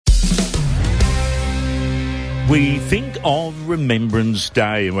We think of Remembrance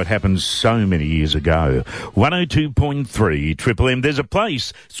Day and what happened so many years ago. 102.3 Triple M. There's a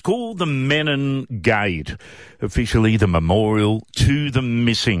place, it's called the Menin Gate, officially the memorial to the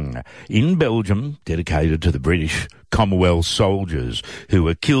missing in Belgium, dedicated to the British Commonwealth soldiers who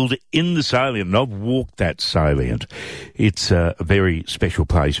were killed in the salient. And I've walked that salient. It's a very special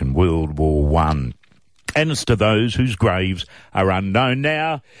place in World War One. And it's to those whose graves are unknown.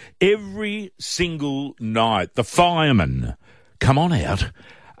 Now, every single night, the firemen come on out,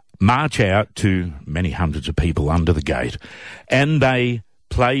 march out to many hundreds of people under the gate, and they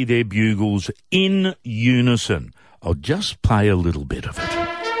play their bugles in unison. I'll just play a little bit of it.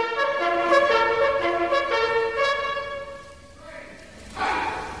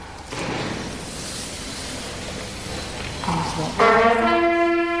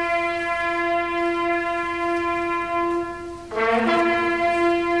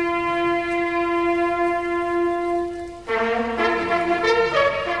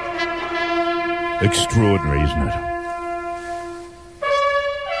 Extraordinary, isn't it?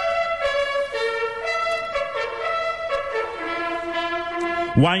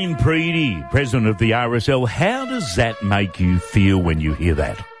 Wayne Preedy, president of the RSL, how does that make you feel when you hear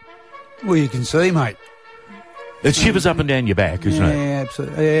that? Well, you can see, mate. It shivers up and down your back, isn't it? Yeah,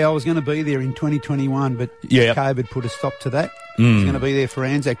 absolutely. Yeah, I was going to be there in 2021, but COVID put a stop to that. I was going to be there for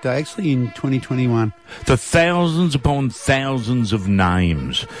Anzac Day, actually, in 2021. The thousands upon thousands of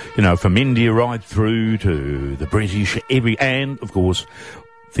names, you know, from India right through to the British, and, of course,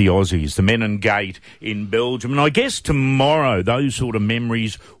 the Aussies, the Menin Gate in Belgium. And I guess tomorrow those sort of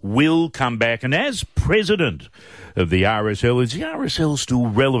memories will come back. And as president of the RSL, is the RSL still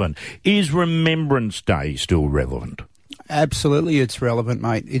relevant? Is Remembrance Day still relevant? Absolutely, it's relevant,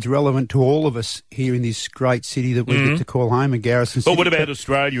 mate. It's relevant to all of us here in this great city that we get to call home, a Garrison City. But what about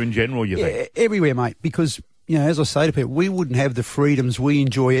Australia in general, you think? Everywhere, mate, because, you know, as I say to people, we wouldn't have the freedoms we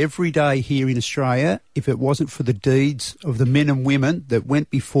enjoy every day here in Australia if it wasn't for the deeds of the men and women that went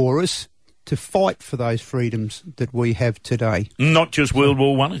before us to fight for those freedoms that we have today. Not just World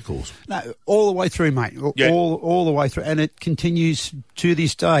War One, of course. No, all the way through, mate. All the way through. And it continues to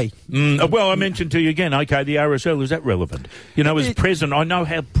this day. Well, I mentioned to you again, okay, the RSL, is that relevant? You know, as president, I know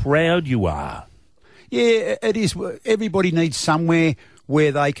how proud you are. Yeah, it is. Everybody needs somewhere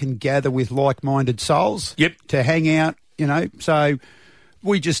where they can gather with like-minded souls to hang out, you know. So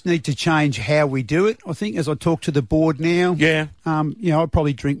we just need to change how we do it. I think as I talk to the board now, you know, I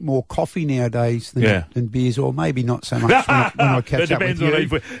probably drink more coffee nowadays than beers, or maybe not so much when I catch up with you.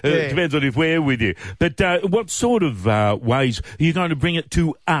 It depends on if we're with you. But what sort of ways are you going to bring it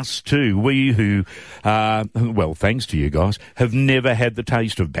to us too? We who, well, thanks to you guys, have never had the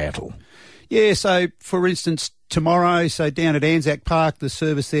taste of battle. Yeah, so for instance, tomorrow, so down at Anzac Park, the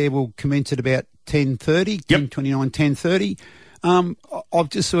service there will commence at about 10:30, 10:29, 10:30. I've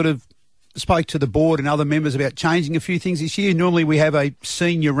just sort of spoke to the board and other members about changing a few things this year. Normally we have a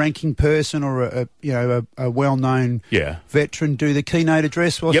senior ranking person or a well-known veteran do the keynote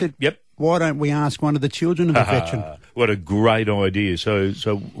address. Well, I said, why don't we ask one of the children of a veteran? What a great idea. So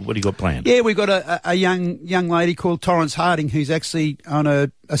what do you got planned? Yeah, we've got a young lady called Torrance Harding who's actually on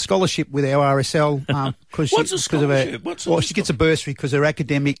a scholarship with our RSL. What's a scholarship? She gets a bursary because her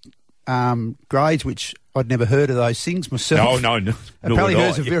academic grades, which I'd never heard of those things myself. No. Apparently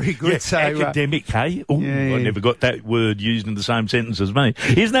hers are very good. Yeah, so, academic, hey? Ooh, I never got that word used in the same sentence as me.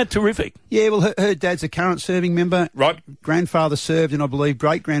 Isn't that terrific? Yeah, well, her dad's a current serving member. Right. Grandfather served, and I believe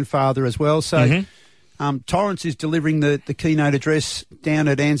great-grandfather as well. So Torrance is delivering the keynote address down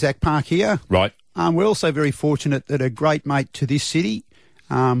at Anzac Park here. Right. We're also very fortunate that a great mate to this city,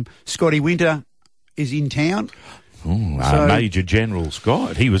 Scotty Winter, is in town. Major General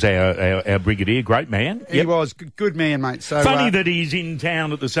Scott. He was our brigadier, great man. He was good man, mate. So funny that he's in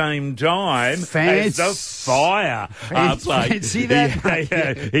town at the same time as the fire place. See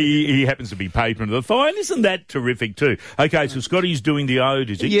that? He happens to be patron of the fire, and isn't that terrific too? Okay, so Scotty's doing the ode,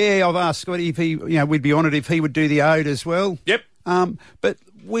 is he? Yeah, I've asked Scotty if he, we'd be honoured if he would do the ode as well. Yep. But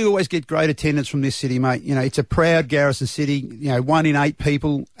we always get great attendance from this city, mate. You know, it's a proud Garrison City. You know, 1 in 8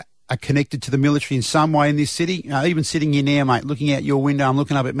 people are connected to the military in some way in this city. Even sitting here now, mate, looking out your window, I'm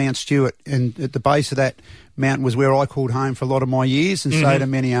looking up at Mount Stewart, and at the base of that mountain was where I called home for a lot of my years, and so do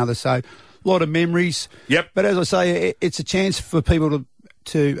many others. So a lot of memories. Yep. But as I say, it's a chance for people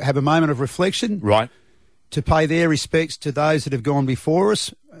to have a moment of reflection. Right. To pay their respects to those that have gone before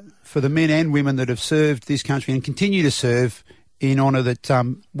us, for the men and women that have served this country and continue to serve in honour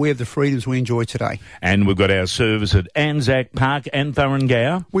that we have the freedoms we enjoy today. And we've got our service at Anzac Park and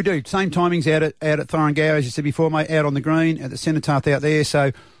Thurrangower. We do. Same timings out at Thurrangower, as you said before, mate, out on the green, at the cenotaph out there.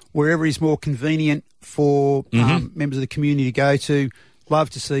 So wherever is more convenient for members of the community to go to. Love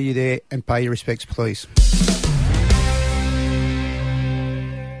to see you there and pay your respects, please.